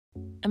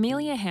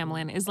Amelia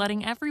Hamlin is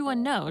letting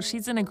everyone know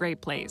she's in a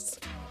great place.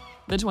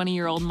 The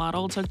 20-year-old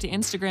model took to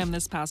Instagram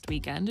this past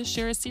weekend to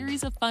share a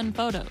series of fun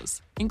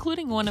photos,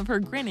 including one of her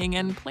grinning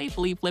and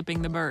playfully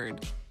flipping the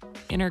bird.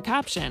 In her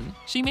caption,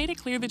 she made it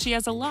clear that she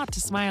has a lot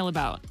to smile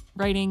about,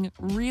 writing,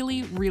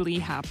 "Really, really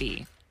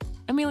happy."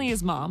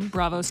 Amelia's mom,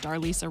 Bravo star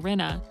Lisa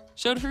Rinna,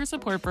 showed her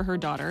support for her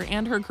daughter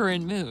and her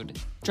current mood,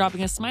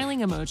 dropping a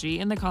smiling emoji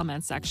in the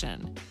comments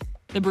section.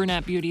 The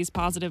brunette beauty's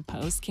positive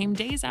post came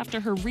days after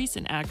her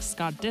recent ex,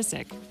 Scott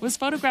Disick, was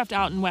photographed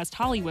out in West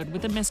Hollywood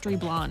with a mystery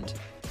blonde,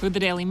 who the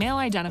Daily Mail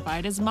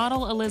identified as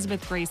model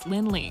Elizabeth Grace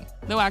Lindley,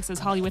 though Access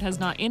Hollywood has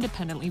not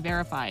independently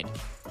verified.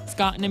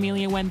 Scott and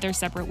Amelia went their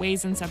separate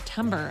ways in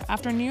September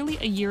after nearly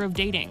a year of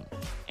dating,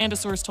 and a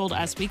source told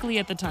Us Weekly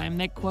at the time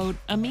that, quote,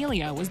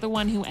 Amelia was the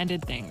one who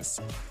ended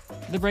things.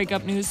 The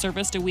breakup news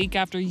surfaced a week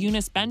after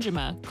Eunice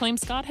Benjamin claimed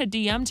Scott had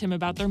DM'd him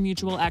about their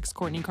mutual ex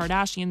Kourtney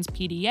Kardashian's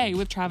PDA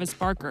with Travis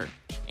Barker,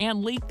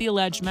 and leaked the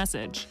alleged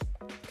message.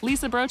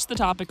 Lisa broached the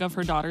topic of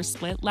her daughter's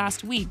split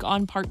last week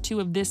on part 2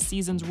 of this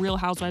season's Real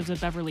Housewives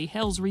of Beverly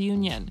Hills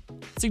reunion,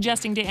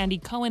 suggesting to Andy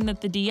Cohen that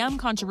the DM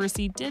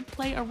controversy did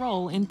play a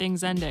role in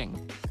things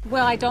ending.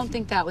 Well, I don't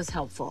think that was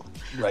helpful.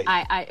 Right.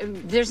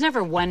 There's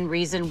never one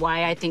reason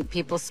why I think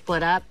people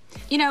split up.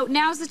 You know,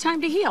 now's the time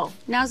to heal.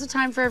 Now's the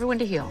time for everyone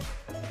to heal.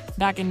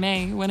 Back in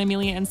May, when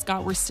Amelia and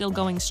Scott were still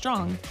going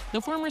strong,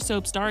 the former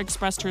soap star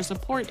expressed her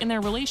support in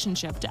their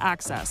relationship to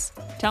Access,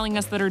 telling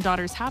us that her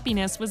daughter's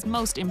happiness was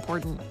most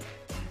important.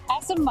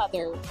 As a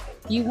mother,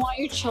 you want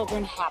your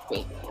children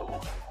happy,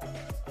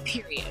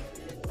 period.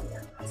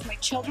 If my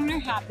children are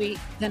happy,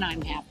 then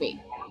I'm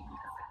happy.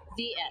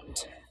 The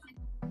end.